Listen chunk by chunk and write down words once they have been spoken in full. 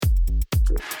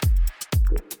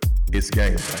It's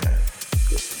game time.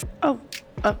 Oh,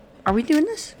 are we doing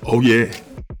this? Oh yeah,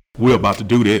 we're about to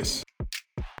do this.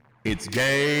 It's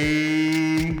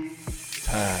game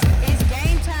time. It's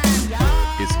game time,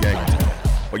 y'all. It's game time.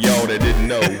 For y'all that didn't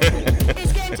know,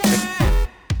 It's game time.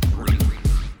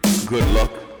 good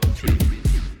luck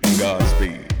and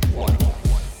Godspeed.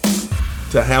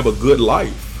 To have a good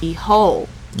life. The whole.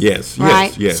 Yes,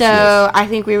 Right? yes. So I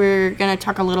think we were going to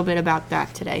talk a little bit about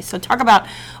that today. So talk about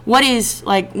what is,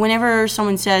 like, whenever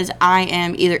someone says I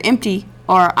am either empty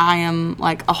or I am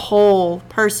like a whole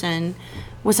person,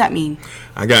 what's that mean?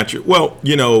 I got you. Well,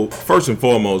 first and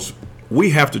foremost,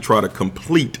 we have to try to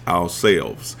complete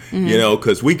ourselves,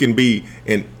 because we can be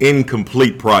an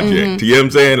incomplete project. You know what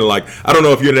I'm saying? Like, I don't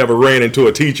know if you ever ran into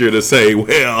a teacher to say,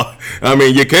 well, I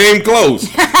mean, you came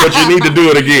close, but you need to do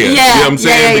it again. Yeah, you know what I'm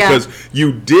saying? yeah. Because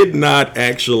you did not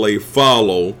actually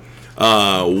follow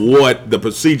what the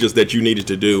procedures that you needed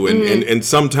to do. And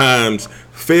sometimes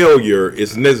failure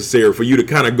is necessary for you to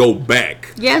kind of go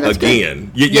back that's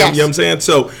again. good. You know what I'm saying?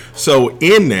 So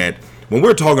in that, when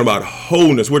we're talking about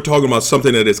wholeness, we're talking about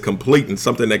something that is complete and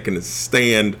something that can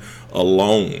stand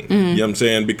alone. You know what I'm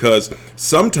saying? Because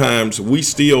sometimes we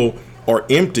still are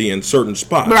empty in certain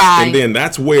spots, Right. and then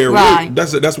that's where Right.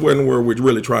 that's where we're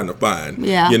really trying to find.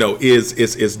 Yeah.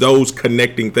 Is those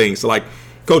connecting things. So like,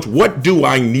 Coach, what do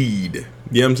I need?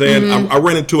 You know what I'm saying? I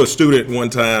ran into a student one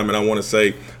time, and I want to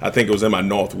say, I think it was in my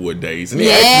Northwood days, and he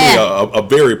asked me a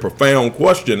very profound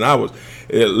question. I was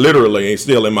literally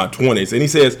still in my 20s, and he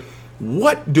says,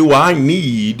 what do I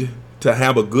need to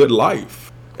have a good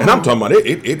life? And I'm talking about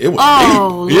it was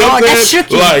Oh, deep. You know what Lord, I'm that saying?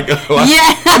 shook you. Like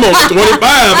Yeah. I'm only 25.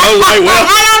 I was like, well,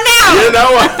 I don't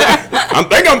know. I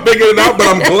think I'm figuring it out, but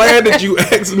I'm glad that you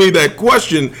asked me that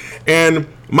question. And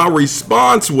my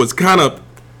response was kind of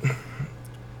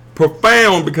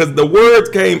profound because the words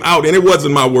came out and it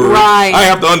wasn't my words. Right. I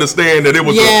have to understand that it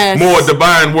was Yes. more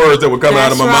divine words that were coming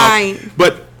out of my That's mouth.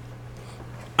 But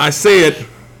I said,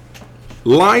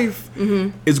 life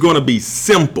is going to be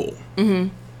simple,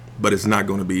 but it's not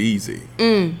going to be easy. You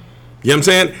know what I'm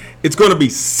saying? It's going to be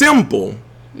simple,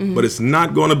 but it's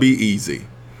not going to be easy.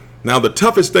 Now, the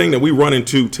toughest thing that we run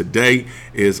into today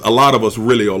is a lot of us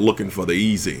really are looking for the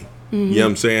easy. You know what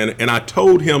I'm saying? And I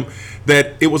told him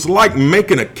that it was like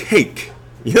making a cake.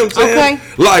 You know what I'm saying?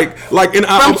 Okay. Like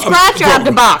From scratch or out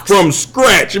the box? From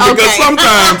scratch. Because Okay.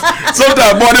 sometimes,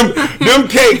 boy, them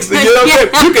cakes, you know what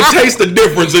I'm saying? You can taste the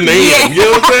difference in the end. You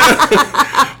know what I'm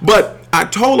saying? But I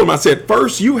told him, I said,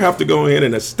 first you have to go ahead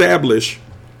and establish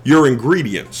your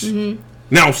ingredients.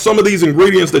 Now, some of these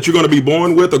ingredients that you're going to be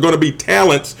born with are going to be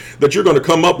talents that you're going to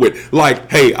come up with. Like,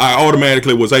 hey, I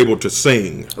automatically was able to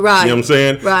sing. Right. You know what I'm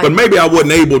saying? Right. But maybe I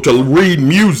wasn't able to read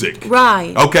music.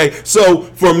 Right. Okay. So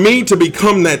for me to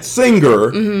become that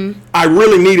singer, I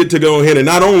really needed to go ahead and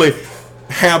not only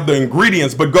have the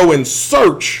ingredients, but go and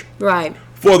search Right.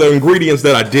 for the ingredients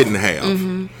that I didn't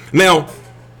have. Now,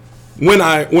 when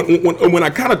I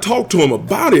kind of talked to him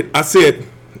about it, I said,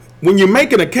 when you're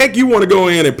making a cake, you want to go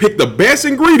in and pick the best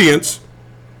ingredients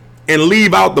and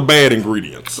leave out the bad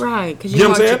ingredients. Right. Because You you know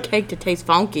what want I'm your saying? cake to taste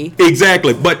funky.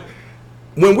 Exactly. But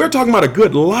when we're talking about a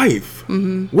good life,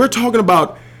 we're talking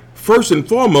about, first and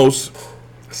foremost,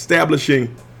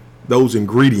 establishing those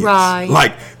ingredients. Right.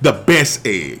 Like the best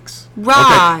eggs.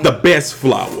 Right. Okay? The best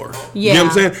flour. You know what Yeah.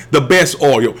 I'm saying? The best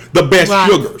oil. The best Right.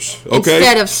 sugars. Okay?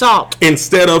 Instead of salt.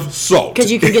 Salt.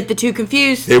 Because you can get the two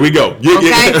confused. Here we go. Yeah,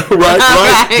 Okay. right.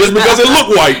 Right. Just because it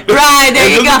look white. Right, there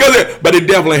you go. But it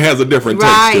definitely has a different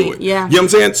Right, taste to it. yeah. You know what I'm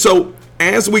saying? So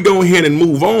as we go ahead and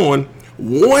move on,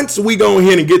 once we go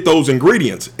ahead and get those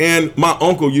ingredients, and my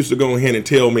uncle used to go ahead and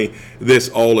tell me this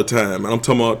all the time, and I'm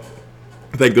talking about,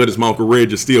 thank goodness my Uncle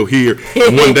Reg is still here.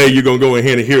 And one day you're gonna go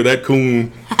ahead and hear that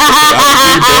coon.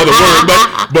 I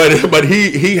the other word, but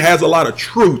he has a lot of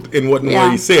truth in what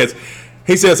he says.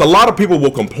 He says a lot of people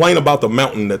will complain about the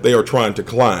mountain that they are trying to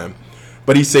climb,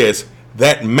 but he says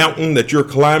that mountain that you're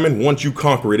climbing, once you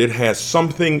conquer it, it has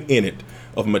something in it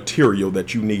of material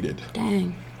that you needed.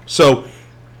 Dang. So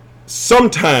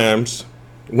sometimes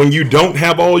when you don't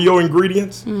have all your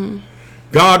ingredients,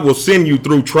 God will send you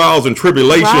through trials and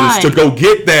tribulations Right. to go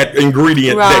get that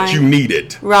ingredient that Right. you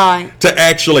needed Right. to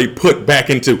actually put back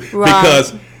into. Right.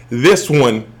 Because this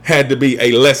one had to be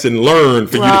a lesson learned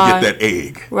for you to Right. get that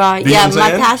egg. Right. Do you know Yeah, what I'm my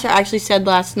saying? pastor actually said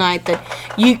last night that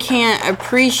you can't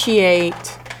appreciate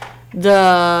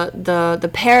the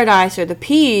paradise or the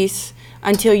peace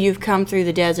until you've come through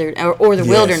the desert or the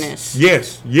wilderness.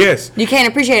 Yes, yes. You can't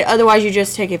appreciate it, otherwise you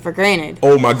just take it for granted.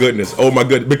 Oh my goodness,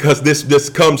 because this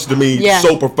comes to me Yeah.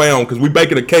 so profound, because we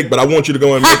baking a cake, but I want you to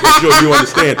go and make sure you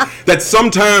understand that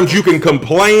sometimes you can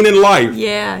complain in life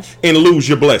Yeah. and lose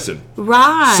your blessing.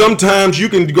 Right. Sometimes you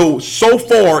can go so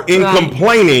far in Right.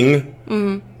 complaining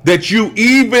that you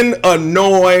even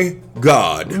annoy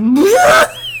God.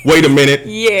 Wait a minute.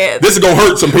 Yeah. This is going to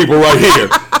hurt some people right here.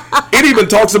 It even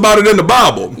talks about it in the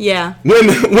Bible. Yeah.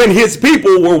 When his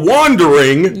people were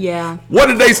wandering, Yeah. what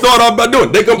did they start off by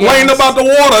doing? They complained Yes. about the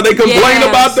water. They complained Yes.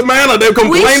 about the manna. They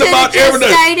complained should've about just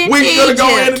everything. stayed in We should have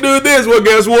gone in Egypt. and do this. Well,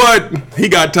 guess what? He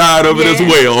got tired of it as Yeah.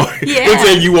 well. Yeah. And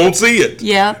said you won't see it.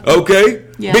 Yeah. Okay?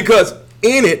 Yeah. Because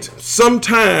in it,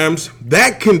 sometimes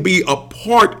that can be a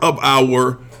part of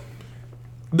our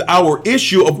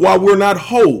issue of why we're not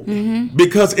whole. Mm-hmm.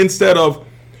 Because instead of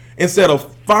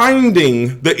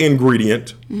finding the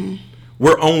ingredient,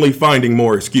 we're only finding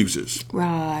more excuses.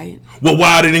 Right. Well,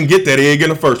 why I didn't get that egg in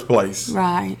the first place?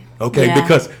 Right. Okay, Yeah.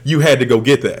 because you had to go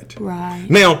get that. Right.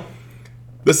 Now,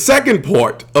 the second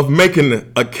part of making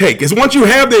a cake is once you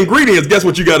have the ingredients, guess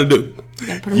what you got to do?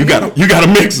 You got to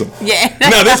mix them. Yeah.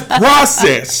 Now, this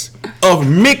process of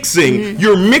mixing,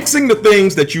 you're mixing the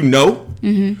things that you know,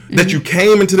 that you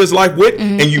came into this life with,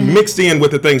 and you mixed in with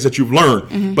the things that you've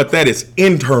learned. But that is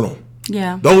internal.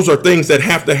 Yeah. Those are things that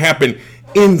have to happen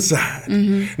inside.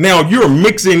 Now, you're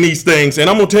mixing these things, and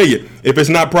I'm going to tell you, if it's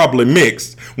not properly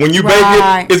mixed, when you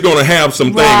Right. bake it, it's going to have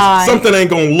some Right. things. Something ain't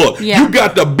going to look. Yeah. You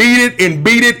got to beat it and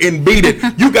beat it and beat it.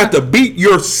 You got to beat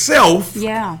yourself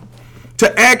Yeah.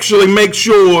 to actually make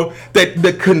sure that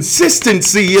the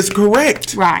consistency is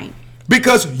correct. Right.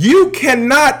 Because you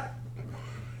cannot,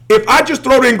 if I just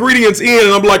throw the ingredients in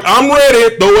and I'm like, I'm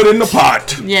ready, throw it in the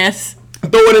pot. Yes.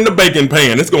 Throw it in the baking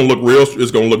pan. It's gonna look real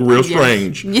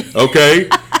strange. Yes. Okay?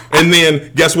 And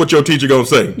then guess what your teacher gonna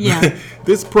say? Yeah.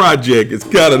 This project is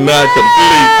kind of not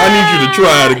complete. I need you to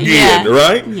try it again, Yeah.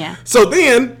 right? Yeah. So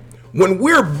then when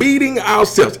we're beating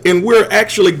ourselves and we're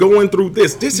actually going through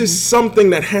this is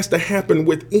something that has to happen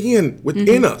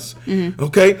within us.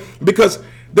 Okay? Because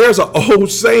there's an old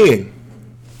saying.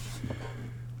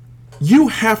 You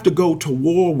have to go to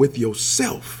war with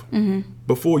yourself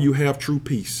before you have true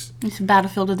peace. It's a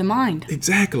battlefield of the mind.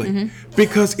 Exactly.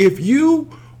 Because if you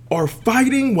are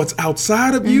fighting what's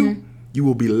outside of you, you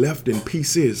will be left in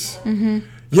pieces. You know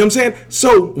what I'm saying?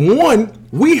 So, one,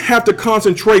 we have to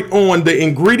concentrate on the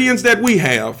ingredients that we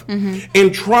have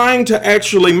and trying to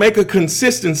actually make a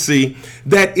consistency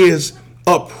that is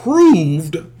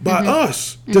approved by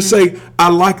us to say, I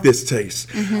like this taste.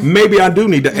 Maybe I do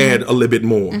need to add a little bit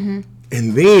more.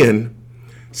 And then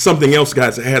something else,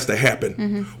 guys, has to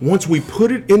happen. Once we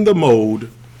put it in the mold,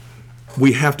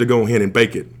 we have to go ahead and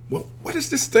bake it. Well, what is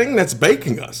this thing that's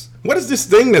baking us? What is this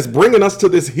thing that's bringing us to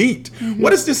this heat?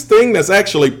 What is this thing that's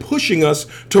actually pushing us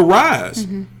to rise?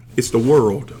 It's the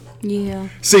world. Yeah.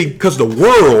 See, because the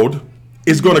world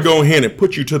is going to go ahead and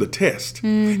put you to the test.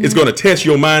 It's going to test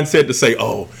your mindset to say,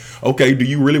 oh, okay, do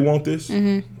you really want this?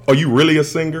 Are you really a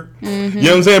singer? You know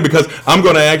what I'm saying? Because I'm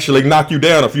going to actually knock you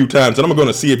down a few times and I'm going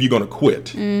to see if you're going to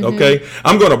quit. Okay?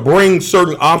 I'm going to bring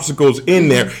certain obstacles in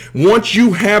there. Once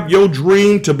you have your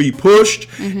dream to be pushed,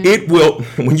 it will,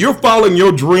 when you're following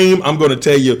your dream, I'm going to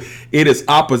tell you, it is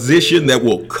opposition that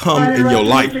will come in your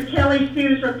life. Mr. Kelly,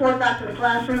 students report back to the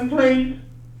classroom, please.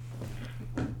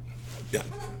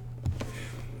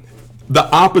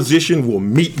 The opposition will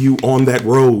meet you on that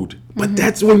road. But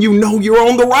that's when you know you're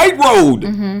on the right road.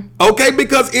 Okay?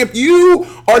 Because if you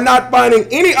are not finding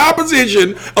any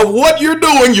opposition of what you're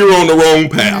doing, you're on the wrong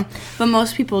path. But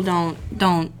most people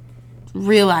don't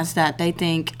realize that. They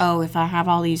think, oh, if I have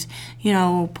all these,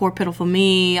 poor pitiful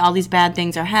me, all these bad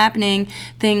things are happening,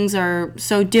 things are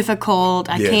so difficult,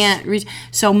 I Yes. can't reach,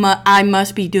 I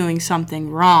must be doing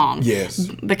something wrong. Yes.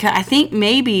 Because I think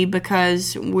maybe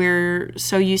because we're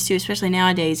so used to, especially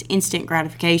nowadays, instant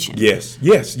gratification. Yes.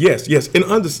 And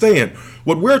understand,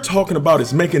 what we're talking about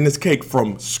is making this cake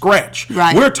from scratch.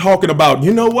 Right. We're talking about,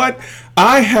 you know what?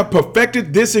 I have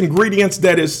perfected this ingredient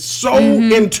that is so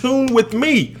in tune with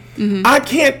me. I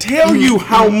can't tell you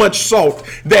how much salt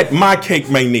that my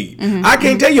cake may need. I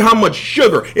can't tell you how much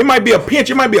sugar. It might be a pinch.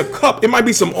 It might be a cup. It might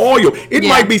be some oil. It Yeah.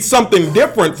 might be something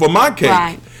different for my cake.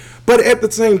 Right. But at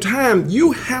the same time,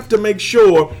 you have to make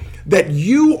sure that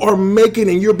you are making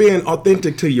and you're being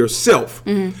authentic to yourself.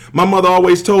 My mother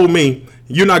always told me,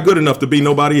 you're not good enough to be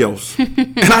nobody else.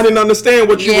 And I didn't understand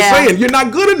what she was Yeah. saying. You're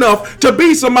not good enough to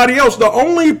be somebody else. The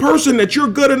only person that you're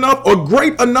good enough or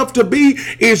great enough to be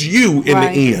is you in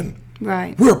Right. the end.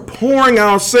 Right. We're pouring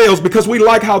ourselves because we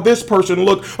like how this person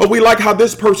looks, or we like how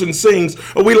this person sings,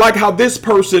 or we like how this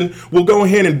person will go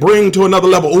ahead and bring to another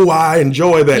level. Oh, I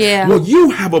enjoy that. Yeah. Well,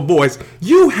 you have a voice.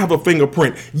 You have a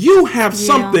fingerprint. You have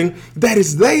something that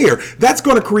is there. That's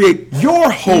going to create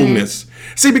your wholeness.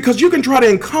 See, because you can try to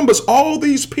encompass all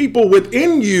these people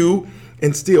within you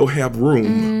and still have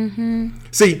room.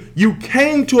 See, you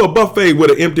came to a buffet with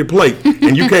an empty plate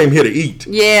and you came here to eat.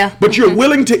 Yeah. But you're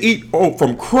willing to eat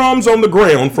from crumbs on the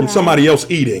ground from somebody else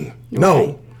eating.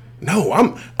 No. No,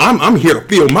 I'm here to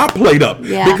fill my plate up.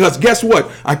 Yeah. Because guess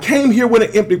what? I came here with an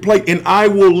empty plate and I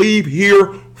will leave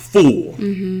here full.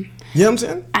 You know what I'm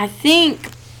saying? I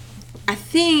think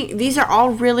these are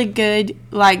all really good,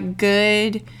 like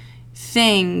good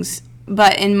things.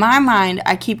 But in my mind,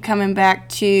 I keep coming back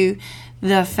to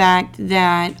the fact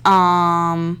that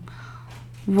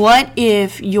what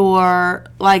if you're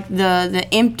like the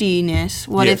emptiness?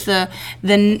 What Yes. if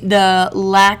the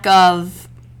lack of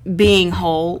being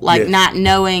whole, like Yes. not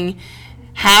knowing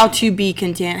how to be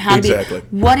content, how Exactly. to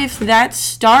be. What if that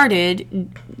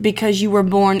started because you were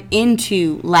born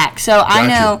into lack? So I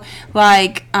Gotcha. know,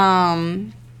 like,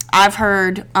 I've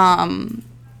heard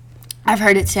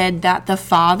it said that the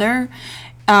father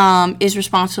is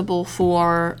responsible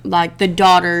for like the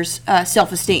daughter's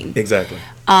self-esteem. Exactly.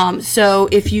 So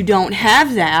if you don't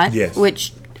have that, Yes.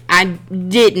 which I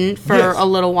didn't for Yes. a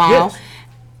little while, Yes.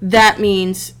 that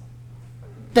means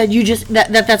that you just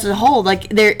that's a whole, like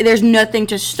there's nothing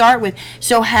to start with.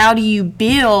 So how do you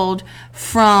build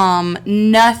from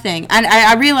nothing? And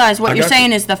I realize what I you're got you.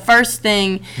 saying is the first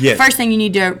thing. Yes. First thing you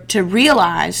need to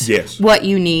realize Yes. what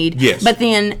you need. Yes. But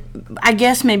then I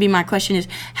guess maybe my question is,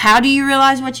 how do you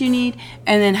realize what you need,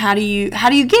 and then how do you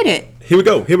get it? Here we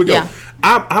go. Yeah.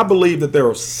 I believe that there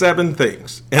are 7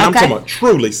 things, and I'm Okay. talking about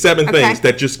truly 7 Okay. things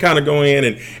that just kind of go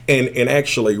in and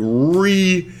actually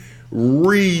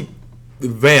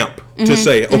revamp to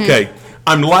say, okay,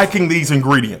 I'm lacking these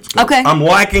ingredients. Okay. I'm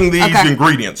lacking these Okay.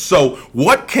 ingredients. So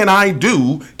what can I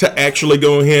do to actually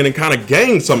go ahead and kind of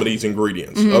gain some of these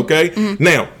ingredients? Okay.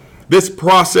 Now, this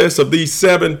process of these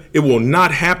 7, it will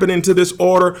not happen into this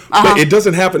order, but it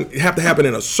doesn't have to happen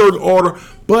in a certain order,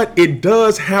 but it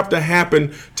does have to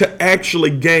happen to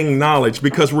actually gain knowledge.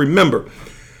 Because remember,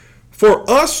 for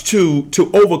us to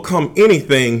overcome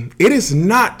anything, it is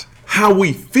not how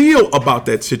we feel about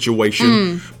that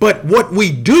situation, but what we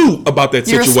do about that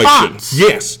Your situation. response.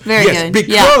 Yes. Very yes, good.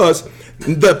 Yeah. because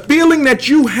the feeling that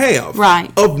you have Right.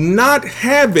 of not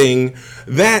having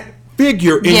that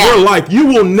figure in Yeah. your life, you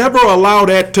will never allow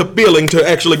that feeling to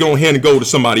actually go ahead and go to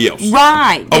somebody else.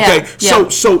 Right. Okay. Yeah.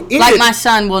 So in like it, my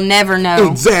son will never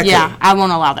know. Exactly. Yeah, I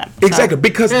won't allow that. So. Exactly,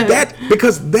 because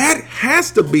that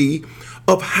has to be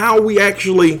of how we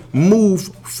actually move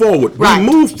forward. Right. We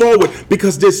move forward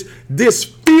because this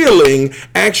feeling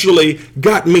actually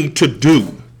got me to do.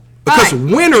 Because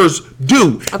Right. winners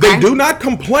do. Okay. They do not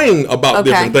complain about Okay.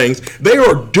 different things. They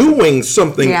are doing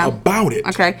something Yeah. about it.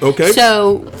 Okay. Okay.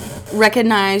 So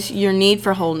recognize your need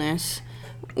for wholeness,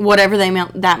 whatever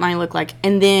that might look like,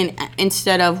 and then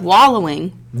instead of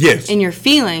wallowing yes. in your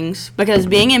feelings, because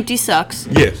being empty sucks,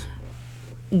 yes.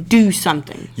 do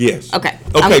something. Yes. Okay.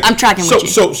 I'm tracking with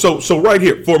you. So right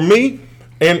here for me,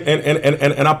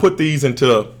 and I put these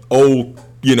into old,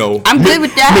 I'm good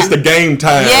with that. Mr. Game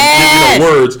Time, Yes.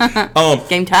 words.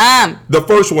 Game time. The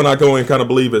first one I go and kind of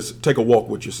believe is take a walk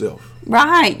with yourself.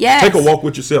 Right. Yes. Take a walk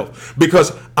with yourself,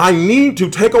 because I need to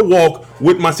take a walk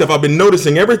with myself. I've been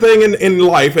noticing everything in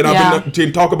life, and Yeah. I've been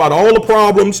to talk about all the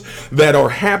problems that are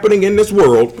happening in this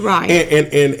world. Right.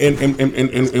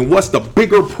 And what's the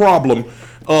bigger problem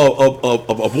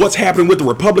of what's happening with the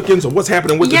Republicans or what's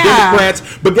happening with the Yeah. Democrats?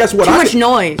 But guess what? Too much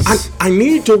noise. I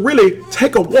need to really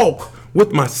take a walk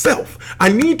with myself. I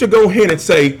need to go ahead and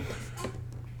say,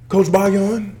 Coach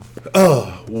Bayon,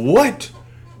 what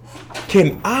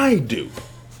can I do?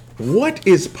 What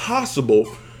is possible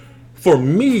for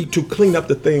me to clean up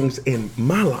the things in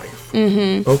my life?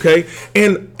 Okay?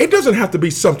 And it doesn't have to be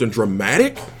something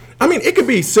dramatic. I mean, it could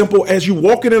be simple as you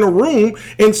walking in a room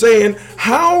and saying,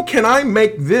 how can I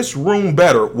make this room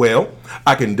better? Well,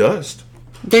 I can dust.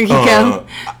 There you go.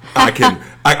 I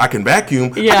can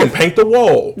vacuum. Yeah. I can paint the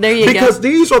wall. There you go. Because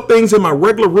these are things in my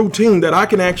regular routine that I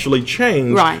can actually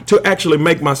change Right. to actually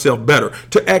make myself better,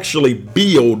 to actually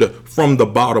build from the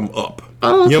bottom up.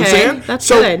 Oh, You know what I'm okay. saying? That's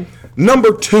so, good.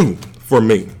 Number 2 for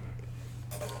me,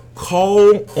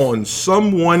 call on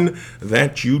someone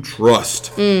that you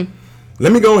trust.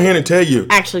 Let me go ahead and tell you.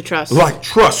 Actually trust. Like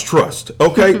trust,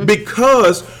 okay?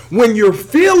 Because when you're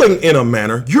feeling in a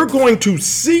manner, you're going to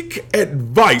seek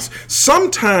advice.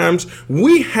 Sometimes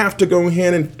we have to go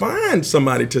ahead and find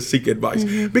somebody to seek advice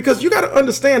because you got to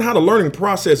understand how the learning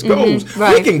process goes.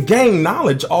 Right. We can gain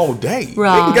knowledge all day.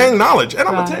 Right. We can gain knowledge. And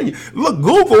I'm going to tell you, look,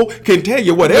 Google can tell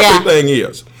you what everything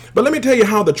is. But let me tell you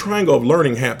how the triangle of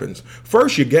learning happens.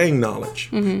 First, you gain knowledge.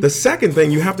 The second thing,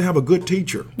 you have to have a good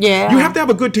teacher. Yeah. You have to have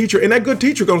a good teacher, and that good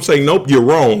teacher going to say, nope, you're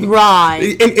wrong.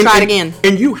 Right. Try it again.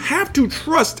 And you have to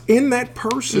trust in that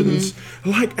person's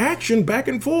like action back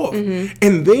and forth.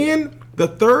 And then the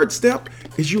third step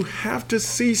is you have to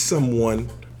see someone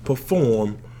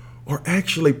perform or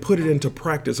actually put it into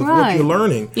practice of what you're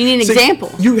learning. You need an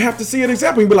example. You have to see an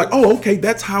example. You be like, oh, okay,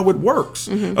 that's how it works.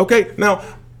 Okay, now,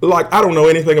 like, I don't know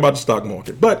anything about the stock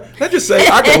market, but let's just say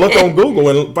I can look on Google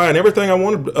and find everything I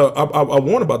want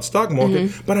about the stock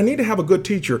market, but I need to have a good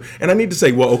teacher, and I need to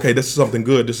say, well, okay, this is something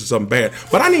good, this is something bad,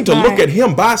 but I need to look at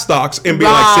him buy stocks and be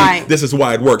like, see, this is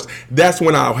why it works. That's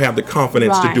when I'll have the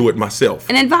confidence to do it myself.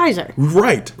 An advisor.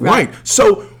 Right.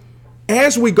 So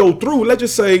as we go through, let's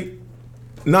just say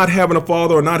not having a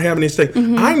father or not having these things,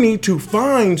 I need to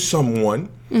find someone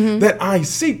that I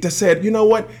seek to say, you know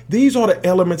what, these are the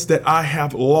elements that I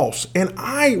have lost. And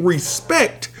I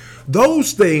respect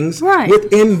those things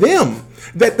within them,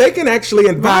 that they can actually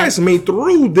advise me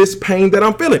through this pain that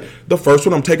I'm feeling. The first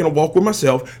one, I'm taking a walk with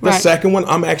myself. The second one,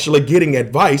 I'm actually getting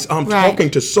advice. I'm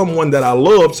talking to someone that I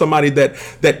love, somebody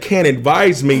that can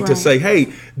advise me to say,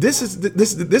 hey, this is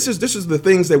the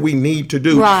things that we need to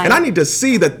do. And I need to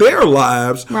see that their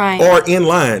lives are in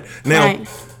line. Now,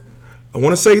 I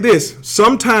want to say this.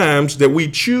 Sometimes that we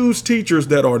choose teachers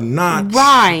that are not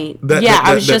I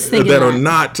was just thinking that are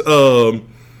not.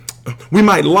 We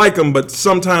might like them, but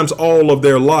sometimes all of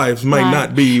their lives might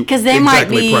not be because they might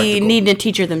be needing a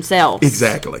teacher themselves.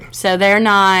 Exactly. So they're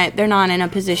not in a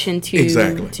position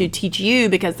to teach you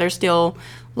because they're still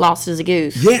lost as a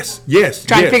goose. Yes.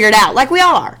 Trying to figure it out, like we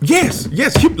all are. Yes.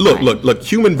 Look.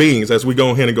 Human beings, as we go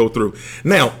ahead and go through.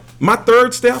 Now, my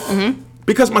third step.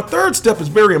 Because my third step is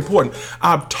very important.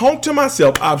 I've talked to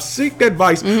myself, I've sought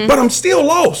advice, but I'm still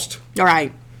lost. All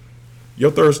right.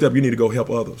 Your third step, you need to go help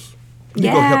others. You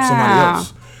go help somebody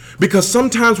else. Because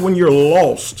sometimes when you're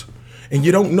lost and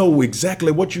you don't know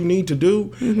exactly what you need to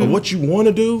do or what you want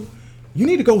to do, you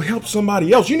need to go help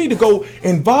somebody else. You need to go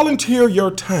and volunteer your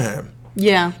time.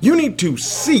 Yeah. You need to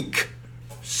seek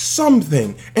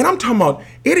something. And I'm talking about,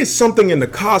 it is something in the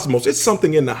cosmos. It's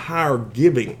something in the higher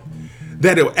giving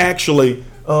that will actually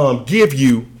give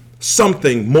you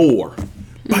something more.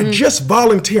 By just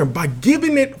volunteering, by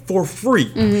giving it for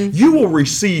free, you will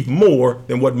receive more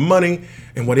than what money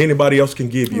and what anybody else can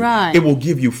give you. It will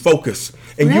give you focus,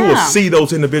 and you will see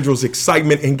those individuals'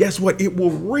 excitement, and guess what? It will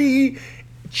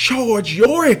recharge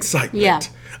your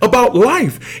excitement about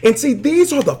life. And see,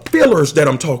 these are the fillers that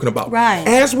I'm talking about.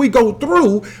 As we go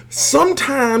through,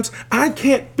 sometimes I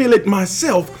can't feel it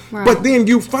myself, but then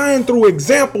you find through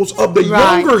examples of the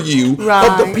younger you,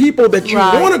 of the people that you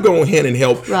want to go ahead and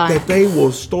help, that they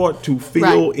will start to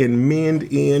feel and mend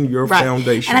in your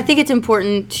foundation. And I think it's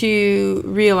important to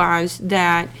realize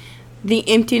that the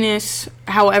emptiness,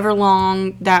 however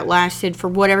long that lasted, for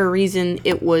whatever reason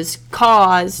it was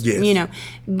caused, you know,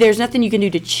 there's nothing you can do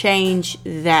to change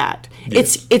that.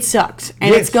 It sucks,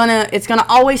 and it's gonna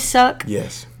always suck.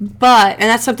 But, and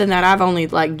that's something that I've only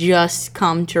like just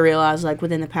come to realize like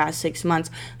within the past 6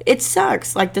 months. It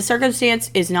sucks. Like the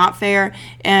circumstance is not fair,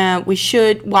 and we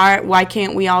should. Why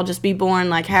can't we all just be born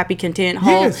like happy, content,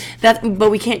 whole?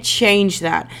 But we can't change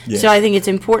that. So I think it's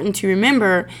important to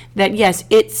remember that yes,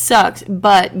 it sucks,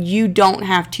 but you don't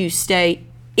have to stay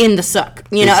in the suck.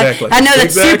 You know, I know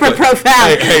that's super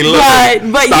profound. Hey,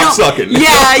 look, but stop sucking. You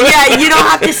don't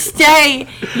have to stay.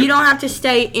 You don't have to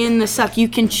stay in the suck. You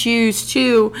can choose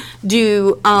to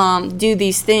do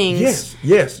these things.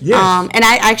 Yes. And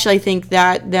I actually think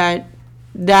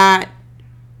that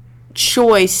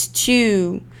choice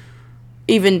to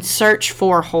even search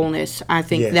for wholeness, I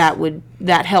think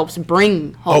that helps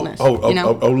bring wholeness.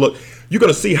 Look. You're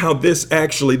going to see how this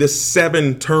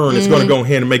 7 turn is going to go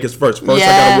ahead and make its first. First, I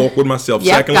got to walk with myself.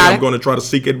 Secondly, I'm going to try to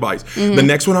seek advice. The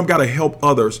next one, I've got to help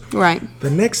others. The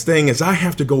next thing is I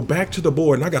have to go back to the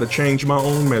board and I got to change my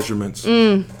own measurements.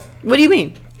 What do you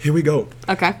mean? Here we go.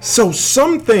 Okay. So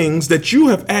some things that you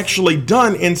have actually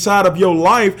done inside of your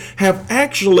life have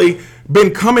actually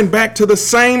been coming back to the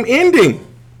same ending.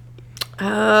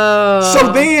 Oh.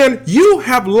 So then you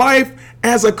have life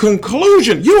as a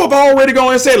conclusion. You have already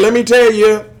gone and said, let me tell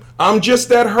you, I'm just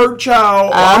that hurt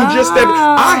child. Or I'm just that.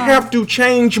 I have to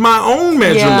change my own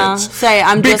measurements. Yeah. Say,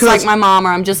 I'm just like my mom, or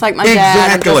I'm just like my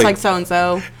dad, I'm just like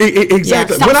so-and-so.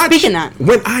 Exactly. Yeah, stop speaking that.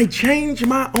 When I change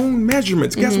my own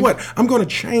measurements, guess what? I'm going to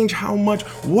change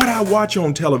what I watch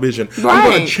on television. Right.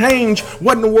 I'm going to change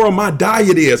what in the world my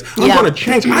diet is. I'm going to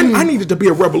change. I need it to be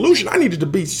a revolution. I need it to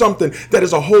be something that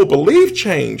is a whole belief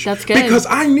change. That's good. Because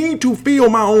I need to feel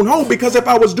my own hole. Because if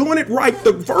I was doing it right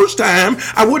the first time,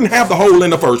 I wouldn't have the hole in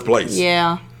the first place.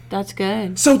 Yeah, that's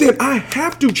good. So then I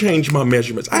have to change my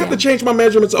measurements. I have to change my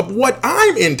measurements of what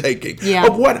I'm intaking,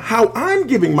 of how I'm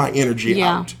giving my energy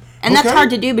out. And that's hard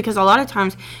to do because a lot of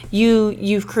times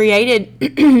you've created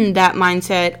that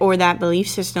mindset or that belief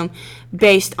system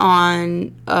based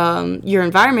on your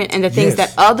environment and the things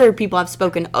that other people have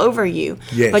spoken over you.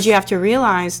 Yes. But you have to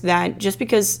realize that just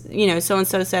because, so and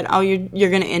so said, oh, you're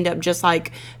going to end up just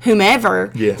like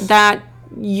whomever, that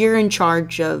you're in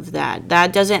charge of that.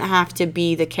 That doesn't have to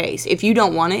be the case. If you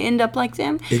don't want to end up like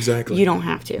them, you don't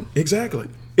have to. Exactly.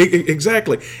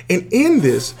 Exactly. And in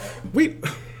this,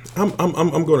 I'm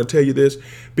going to tell you this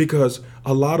because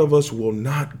a lot of us will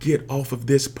not get off of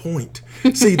this point.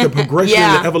 See, the progression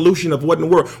and the evolution of what in the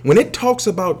world. When it talks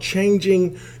about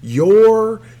changing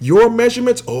your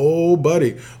measurements, oh,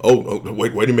 buddy. Oh,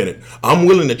 wait a minute. I'm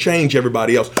willing to change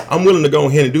everybody else. I'm willing to go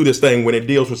ahead and do this thing when it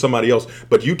deals with somebody else.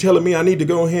 But you telling me I need to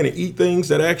go ahead and eat things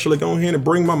that actually go ahead and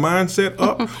bring my mindset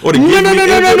up? Or to give me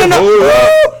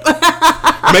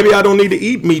maybe I don't need to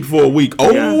eat meat for a week.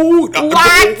 Oh,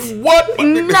 what?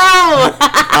 No.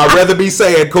 I'd rather be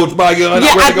sad, Coach Bayon.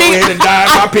 I'd rather go ahead and die in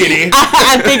my pity.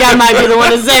 I think I might be the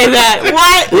one to say that.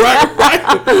 What?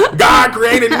 Right. God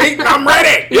created meat and I'm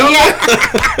ready. You know?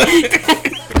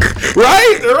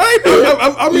 Right.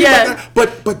 I mean,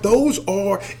 but those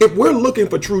are, if we're looking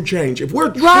for true change, if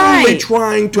we're truly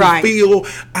trying to feel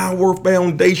our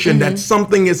foundation that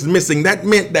something is missing, that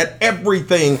meant that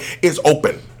everything is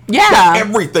open. Yeah.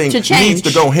 Everything needs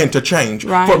to go ahead to change.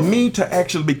 Right. For me to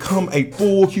actually become a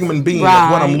full human being is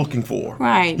what I'm looking for.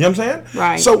 Right. You know what I'm saying?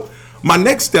 Right. So my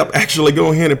next step actually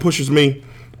go ahead and pushes me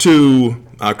to,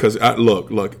 because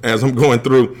look, as I'm going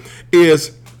through,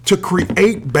 is to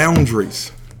create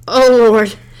boundaries. Oh,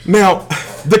 Lord. Now,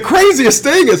 the craziest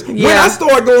thing is when I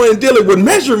start going and dealing with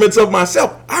measurements of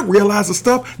myself, I realize the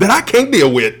stuff that I can't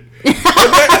deal with.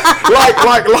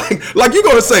 like you're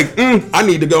gonna say, I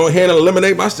need to go ahead and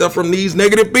eliminate myself from these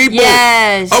negative people.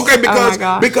 Yes. Okay,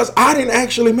 because I didn't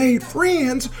actually make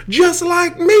friends just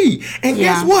like me. And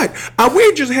guess what?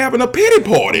 We're just having a pity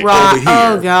party over here.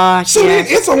 Oh gosh. So then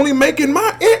it's only making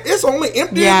it's only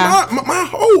emptying my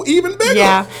hole even bigger.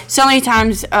 Yeah. So many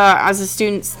times as the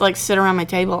students like sit around my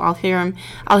table, I'll hear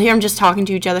them just talking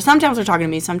to each other. Sometimes they're talking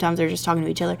to me, sometimes they're just talking to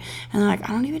each other. And they're like,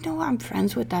 I don't even know why I'm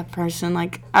friends with that person.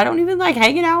 Like I don't even like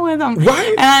hanging out with them.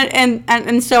 Right.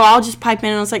 And so I'll just pipe in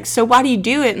and I was like, so why do you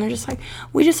do it? And they're just like,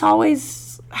 we just always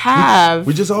have.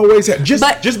 We just always have.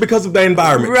 Just because of the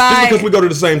environment. Right. Just because we go to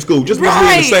the same school. Just because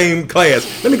we're in the same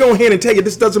class. Let me go ahead and tell you,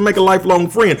 this doesn't make a lifelong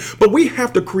friend. But we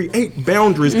have to create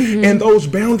boundaries. And those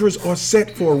boundaries are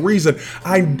set for a reason.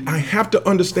 I have to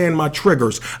understand my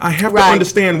triggers. I have to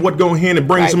understand what go ahead and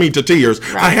brings me to tears.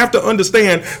 I have to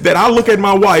understand that I look at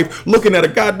my wife looking at a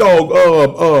god dog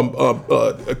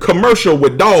commercial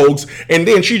with dogs, and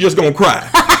then she just gonna cry.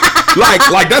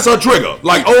 like that's her trigger.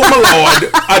 Like, oh my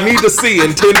Lord, I need to see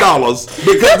in $10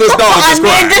 because this dog is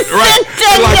crying. Right?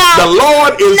 Like the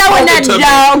Lord is talking to me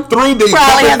through these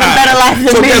probably has a better life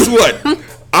than so me. Guess what?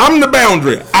 I'm the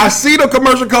boundary. I see the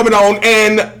commercial coming on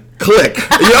and click.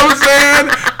 You know what I'm saying?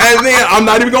 And then I'm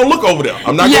not even gonna look over there.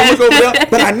 I'm not gonna look over there.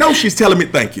 But I know she's telling me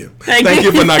thank you. Thank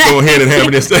you for not going ahead and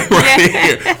having this thing right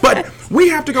here. But we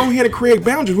have to go ahead and create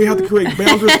boundaries. We have to create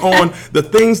boundaries on the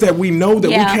things that we know that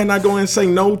we cannot go ahead and say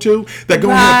no to, that go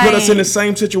ahead and put us in the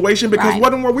same situation because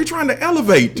what are we trying to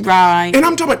elevate? Right. And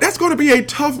I'm talking about that's going to be a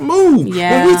tough move.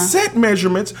 Yeah. When we set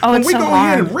measurements, when we so go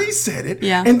hard. ahead and reset it,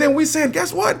 and then we said,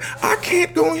 guess what? I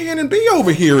can't go ahead and be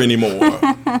over here anymore.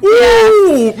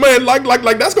 Ooh, man, like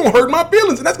that's going to hurt my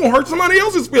feelings and that's going to hurt somebody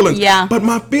else's feelings. Yeah. But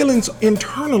my feelings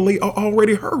internally are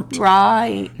already hurt.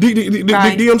 Right. Do you know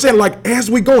what I'm saying? Like,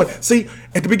 as we going, see,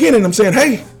 at the beginning, I'm saying,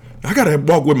 hey, I got to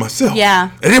walk with myself. Yeah.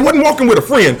 And it wasn't walking with a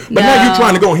friend, but now you're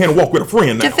trying to go ahead and walk with a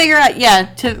friend now. To figure out,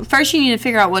 first you need to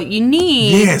figure out what you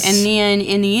need. Yes. And then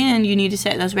in the end, you need to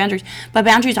set those boundaries. But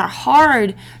boundaries are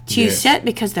hard to set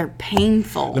because they're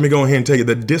painful. Let me go ahead and tell you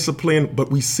the discipline, but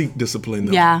we seek discipline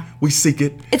though. Yeah. We seek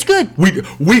it. It's good. We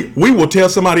will tell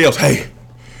somebody else, hey,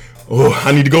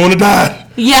 I need to go on a diet.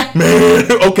 Yeah.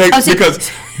 Man, okay,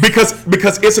 because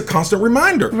Because it's a constant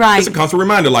reminder. Right. It's a constant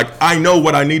reminder. Like, I know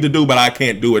what I need to do, but I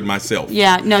can't do it myself.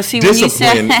 Yeah, no, see, when you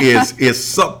Discipline said is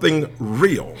something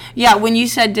real. yeah, when you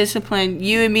said discipline,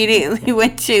 you immediately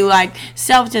went to like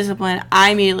self-discipline.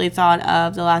 I immediately thought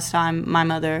of the last time my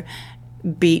mother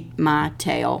beat my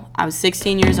tail. I was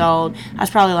 16 years old. I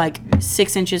was probably like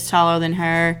 6 inches taller than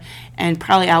her and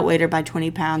probably outweighed her by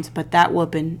 20 pounds, but that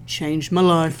whooping changed my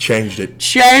life. Changed it.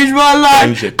 Changed my life.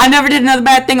 Changed it. I never did another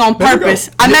bad thing on There you go.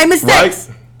 purpose. I made mistakes.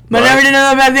 Right. But I never did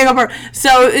another bad thing on purpose.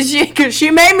 So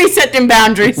she made me set them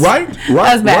boundaries. Right,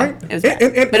 That was bad. It was bad.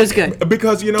 But it was good.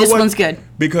 Because you know Discipline's what? good.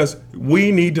 Because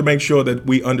we need to make sure that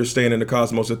we understand in the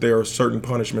cosmos that there are certain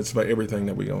punishments for everything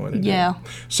that we go in and do. Yeah.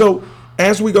 So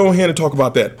as we go ahead and talk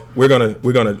about that, we're gonna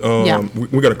Yeah.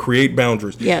 we're gonna create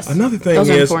boundaries. Yes. Another thing Those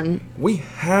are is important. we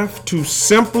have to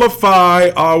simplify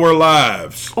our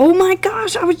lives. Oh my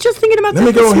gosh, I was just thinking about Let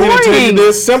me that go this ahead and tell you morning.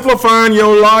 this. Simplifying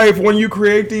your life when you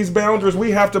create these boundaries,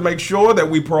 we have to make sure that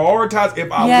we prioritize.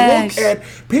 If I Yes. look at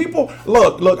people,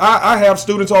 look, I have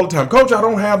students all the time. Coach, I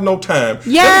don't have no time. Let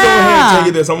me go ahead Yeah. and tell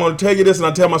you this. I'm going to tell you this, and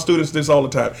I tell my students this all the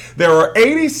time. There are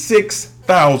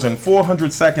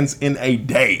 86,400 seconds in a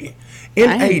day. In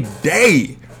a Right.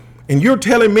 day. And you're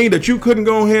telling me that you couldn't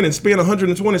go ahead and spend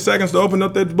 120 seconds to open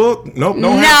up that book? Nope,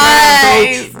 don't have time,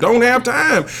 Nice. Coach. Don't have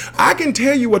time. I can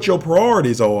tell you what your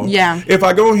priorities are. Yeah. If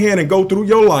I go ahead and go through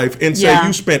your life and say Yeah.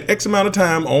 you spent X amount of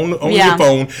time on Yeah. your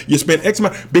phone, you spent X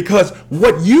amount, because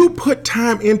what you put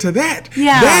time into that,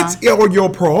 Yeah. that's your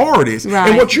priorities. Right.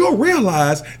 And what you'll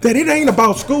realize that it ain't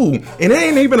about school and it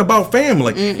ain't even about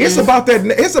family. It's about that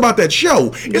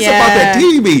show. It's about that Yes.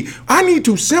 TV. I need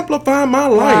to simplify my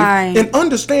life Right. and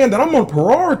understand that I'm going to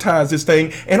prioritize this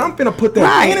thing and I'm going to put that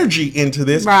Right. energy into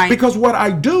this Right. because what I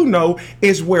do know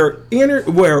is where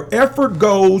effort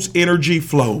goes, energy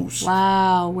flows.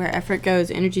 Wow, where effort goes,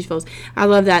 energy flows. I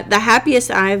love that. The happiest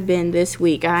I've been this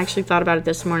week, I actually thought about it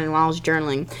this morning while I was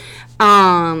journaling,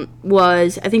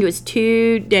 was, I think it was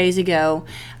 2 days ago,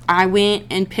 I went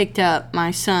and picked up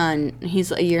my son. He's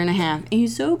a year and a half. And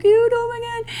he's so cute. Oh my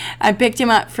God. I picked him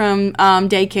up from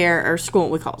daycare or school.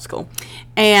 We call it school.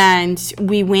 And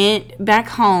we went back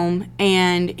home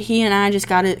and he and I just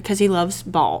got it because he loves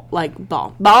ball.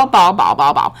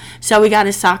 So we got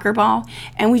his soccer ball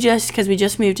and because we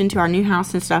just moved into our new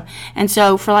house and stuff. And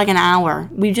so for like an hour,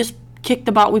 we just kicked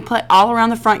the ball. We played all around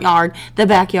the front yard, the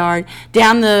backyard,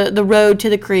 down the road to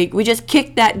the creek. We just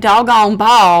kicked that doggone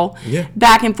ball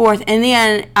back and forth. And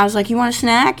then I was like, "You want a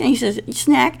snack?" And he says,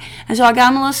 "Snack." And so I got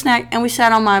him a little snack, and we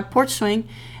sat on my porch swing,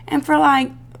 and for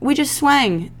like we just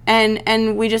swang, and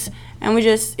he just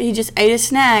ate his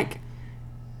snack,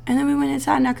 and then we went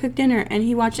inside and I cooked dinner, and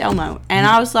he watched Elmo, and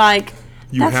I was like,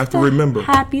 You "That's have to the remember.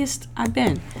 happiest I've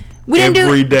been." We didn't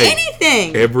Every do day.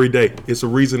 anything. Every day. It's a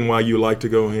reason why you like to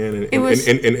go ahead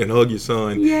and hug your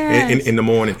son Yes. in the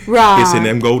morning. Right. It's in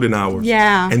them golden hours.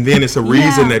 Yeah. And then it's a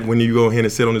reason Yeah. that when you go ahead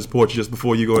and sit on this porch just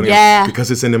before you go in Yeah. because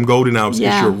it's in them golden hours.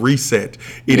 Yeah. It's your reset.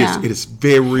 It Yeah. is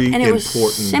very And it important.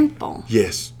 was simple.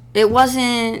 Yes. It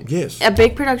wasn't Yes. a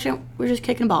big production. We're just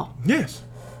kicking a ball. Yes.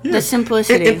 The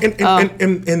simplicity.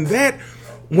 And that,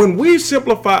 when we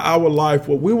simplify our life,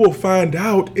 what we will find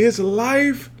out is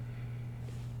life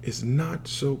is not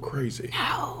so crazy.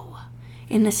 Oh,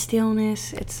 in the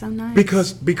stillness, it's so nice.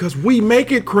 Because we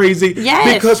make it crazy.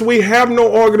 Yes. Because we have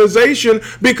no organization.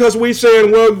 Because we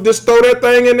saying, well, just throw that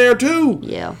thing in there too.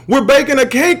 Yeah. We're baking a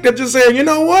cake that just saying, you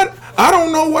know what? I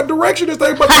don't know what direction this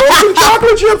thing, but throw some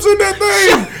chocolate chips in that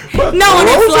thing. But No, and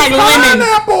throw it's some like lemon.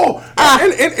 pineapple.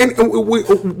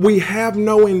 And we have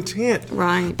no intent.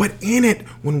 Right. But in it,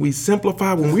 when we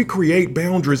simplify, when we create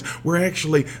boundaries, we're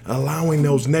actually allowing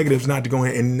those negatives not to go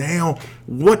in. And now,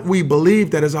 what we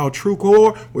believe that is our true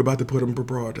core, we're about to put them,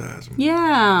 prioritize them.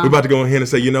 Yeah. We're about to go ahead and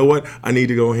say, you know what? I need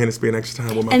to go ahead and spend extra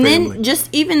time with my And family. then just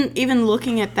even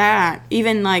looking at that,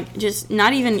 even like just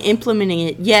not even implementing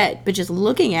it yet, but just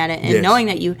looking at it and Yes. knowing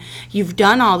that you've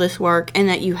done all this work and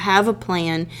that you have a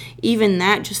plan, even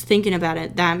that, just thinking about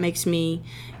it, that makes me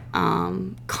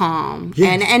calm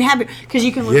Yes. and happy, because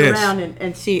you can look Yes. around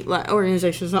and see like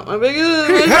organizations. I'm like, hey, I'm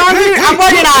hey,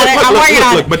 working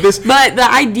on it. look, but But the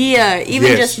idea, even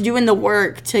Yes. just doing the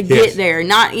work to Yes. get there,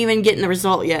 not even getting the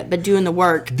result yet, but doing the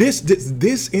work. This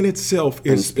in itself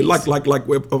is speaks. like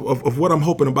of what I'm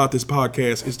hoping about this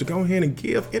podcast is to go ahead and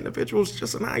give individuals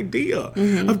just an idea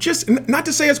of just, not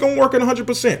to say it's going to work at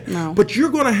 100%, No. but you're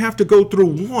going to have to go through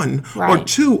one or Right.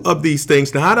 two of these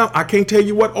things. Now I can't tell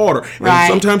you what order. And Right.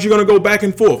 sometimes you're going to go back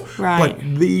and forth, Right.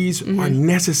 but these are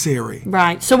necessary.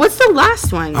 Right. So what's the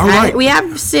last one? All right. We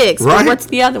have 6. Right. But what's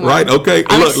the other one? Right. Okay.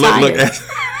 I'm Look. excited.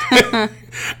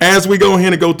 As we go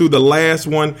ahead and go through the last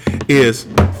one is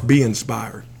be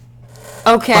inspired.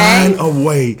 Okay. Find a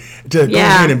way to go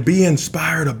Yeah. ahead and be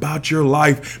inspired about your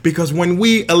life, because when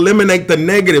we eliminate the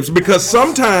negatives, because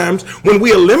sometimes when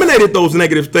we eliminated those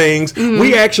negative things,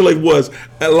 we actually was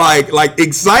like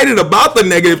excited about the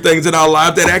negative things in our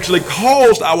life that actually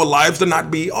caused our lives to not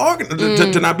be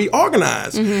to not be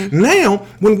organized. Now,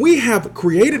 when we have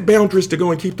created boundaries to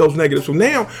go and keep those negatives, so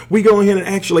now we go ahead and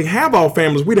actually have our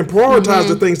families. We didn't prioritize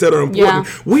the things that are important.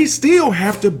 Yeah. We still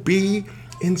have to be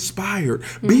inspired.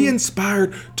 Be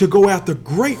inspired to go after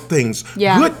great things,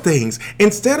 Yeah. good things,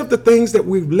 instead of the things that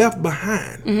we've left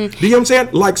behind. Do you know what I'm saying?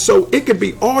 Like, so it could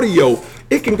be audio.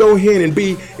 It can go ahead and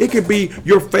it could be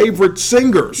your favorite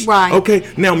singers. Right. Okay.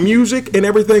 Now, music and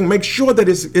everything, make sure that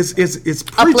it's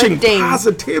preaching Uplifting.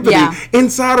 positivity Yeah.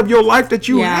 inside of your life that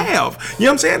you Yeah. have. You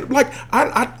know what I'm saying? Like,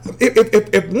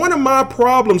 if one of my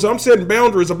problems, I'm setting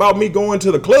boundaries about me going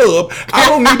to the club, I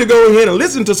don't need to go ahead and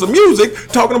listen to some music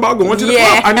talking about going to the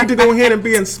Yeah. club. I need to go ahead and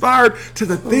be inspired to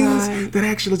the things Right. that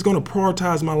actually is going to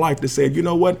prioritize my life, to say, you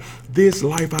know what, this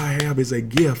life I have is a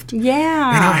gift. Yeah.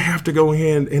 And I have to go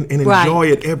ahead and Right. enjoy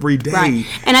it every day. Right.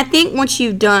 And I think once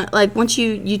you've done, like, once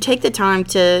you take the time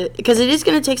to, because it is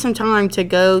going to take some time to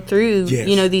go through, Yes.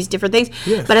 you know, these different things.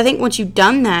 Yes. But I think once you've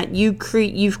done that, you've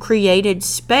created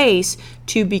space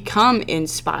to become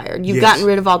inspired. You've Yes. gotten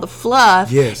rid of all the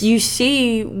fluff. Yes. You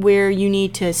see where you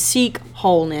need to seek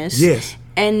wholeness. Yes.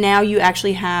 And now you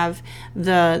actually have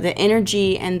the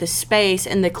energy and the space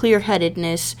and the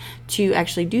clear-headedness to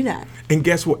actually do that. And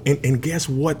guess what? And guess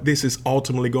what this is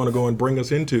ultimately going to go and bring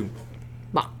us into?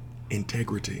 Bah.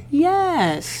 Integrity.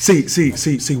 Yes. See,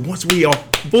 once we are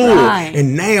full, Right.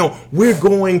 and now we're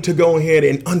going to go ahead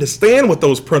and understand what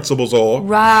those principles are,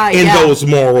 Right, and yeah. those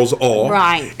morals are,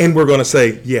 Right. and we're going to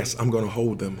say, yes, I'm going to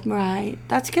hold them. Right.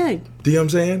 That's good. Do you know what I'm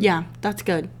saying? Yeah, that's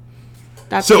good.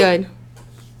 That's So- good.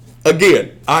 Again,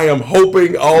 I am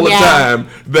hoping all the Yeah. time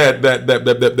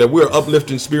that we're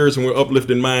uplifting spirits and we're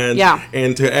uplifting minds, Yeah.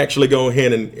 and to actually go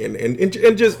ahead and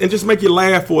just make you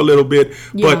laugh for a little bit.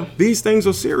 Yeah. But these things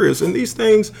are serious, and these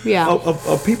things Yeah.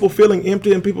 of people feeling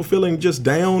empty and people feeling just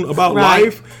down about Right.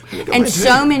 life. And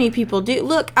so many people do.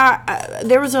 Look,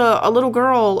 there was a little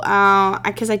girl,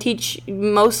 because I teach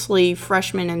mostly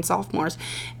freshmen and sophomores,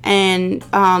 and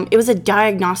it was a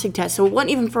diagnostic test, so it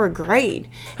wasn't even for a grade.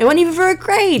 It wasn't even for a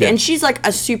grade. Yeah. And she's like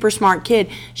a super smart kid.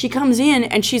 She comes in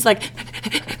and she's like,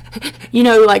 you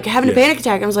know, like having a Yes. panic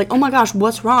attack. I was like, oh my gosh,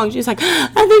 what's wrong? She's like, I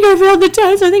think I failed the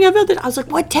test. I think I failed it. I was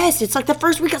like, what test? It's like the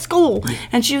first week of school.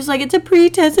 And she was like, it's a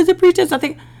pre-test. It's a pre-test. I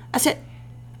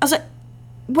was like,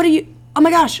 what are you? Oh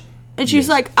my gosh. And she was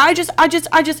like, I just,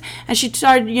 and she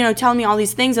started, you know, telling me all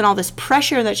these things and all this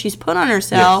pressure that she's put on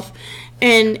herself.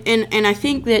 And I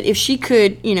think that if she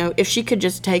could, you know, if she could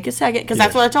just take a second, because that's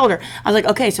Yes. what I told her. I was like,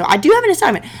 okay, so I do have an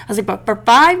assignment. I was like, but for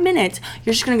 5 minutes,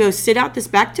 you're just going to go sit out this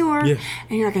back door, Yes.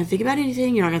 and you're not going to think about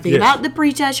anything. You're not going to think Yes. about the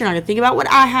pretest. You're not going to think about what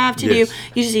I have to Yes. do.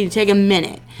 You just need to take a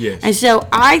minute. Yes. And so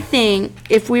I think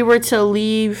if we were to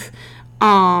leave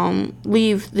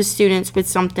the students with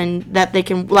something that they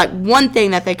can, like one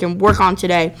thing that they can work on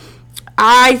today,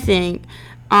 I think,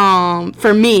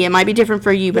 for me, it might be different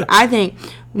for you, but I think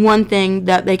one thing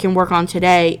that they can work on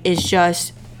today is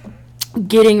just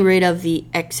getting rid of the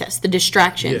excess, the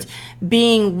distractions, Yes.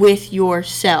 being with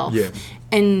yourself, Yes.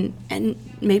 and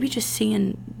maybe just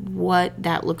seeing what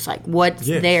that looks like, what's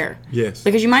Yes. there. Yes.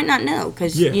 Because you might not know,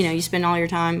 because Yes. you know you spend all your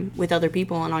time with other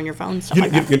people and on your phone and stuff You-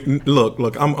 like that.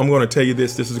 look, I'm going to tell you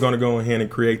this. This is going to go ahead and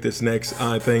create this next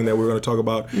thing that we're going to talk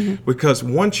about. Mm-hmm. Because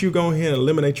once you go ahead and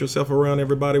eliminate yourself around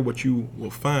everybody, what you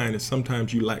will find is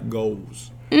sometimes you lack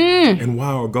goals. And why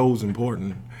are goals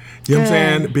important? You know what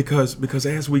I'm saying? Because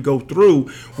as we go through,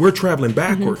 we're traveling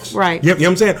backwards. Mm-hmm. Right. You know what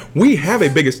I'm saying? We have a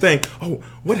biggest thing. Oh,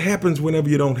 what happens whenever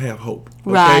you don't have hope?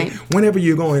 Okay? Right. Whenever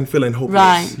you're going feeling hopeless.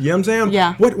 Right. You know what I'm saying?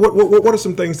 Yeah. What are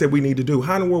some things that we need to do?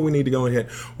 How in the world we need to go ahead?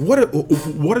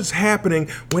 What is happening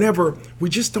whenever we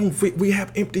just don't fit, we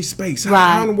have empty space? How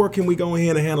Right. in the world can we go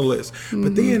ahead and handle this?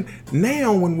 But then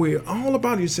now when we're all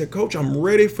about it, you said, Coach, I'm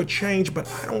ready for change, but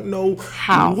I don't know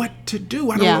How. what to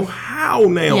do. I don't Yeah. know how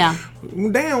now. Yeah.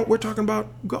 Now we're talking about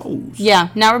goals. Yeah,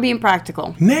 now we're being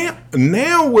practical.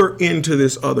 Now we're into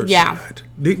this other Yeah. side.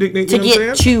 You know what To I'm get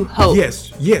saying? to hope.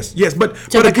 Yes. But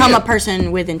To become again, a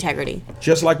person with integrity.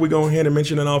 just like we go ahead and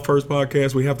mention in our first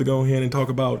podcast, we have to go ahead and talk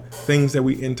about things that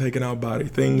we intake in our body,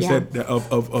 things Yeah. that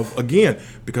of again,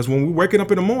 because when we're waking up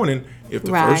in the morning, if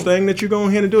the Right. first thing that you go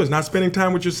ahead and do is not spending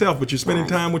time with yourself, but you're spending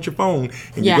Right. time with your phone,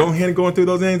 and Yeah. you go ahead and going through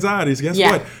those anxieties, guess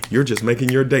Yeah. what? You're just making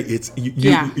your day. It's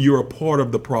Yeah. you're a part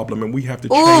of the problem, and we have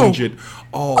to Ooh. change it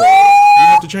all. We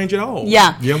have to change it all.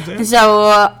 Yeah. You know what I'm saying?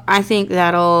 So I think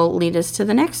that'll lead us to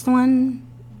the next one.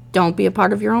 don't be a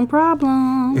part of your own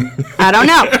problem. I don't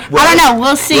know. I don't know.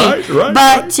 We'll see.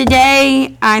 But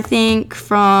today, I think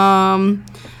from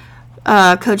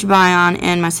Coach Bion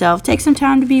and myself, take some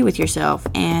time to be with yourself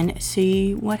and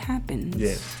see what happens.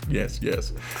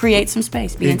 Yes. Create some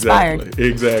space. Be inspired.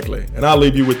 Exactly. And I'll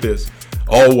leave you with this.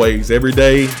 Always, every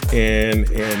day,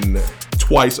 and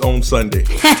twice on Sunday.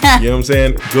 You know what I'm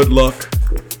saying? Good luck.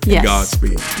 Yes. And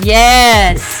Godspeed.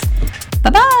 Yes.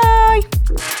 Bye-bye.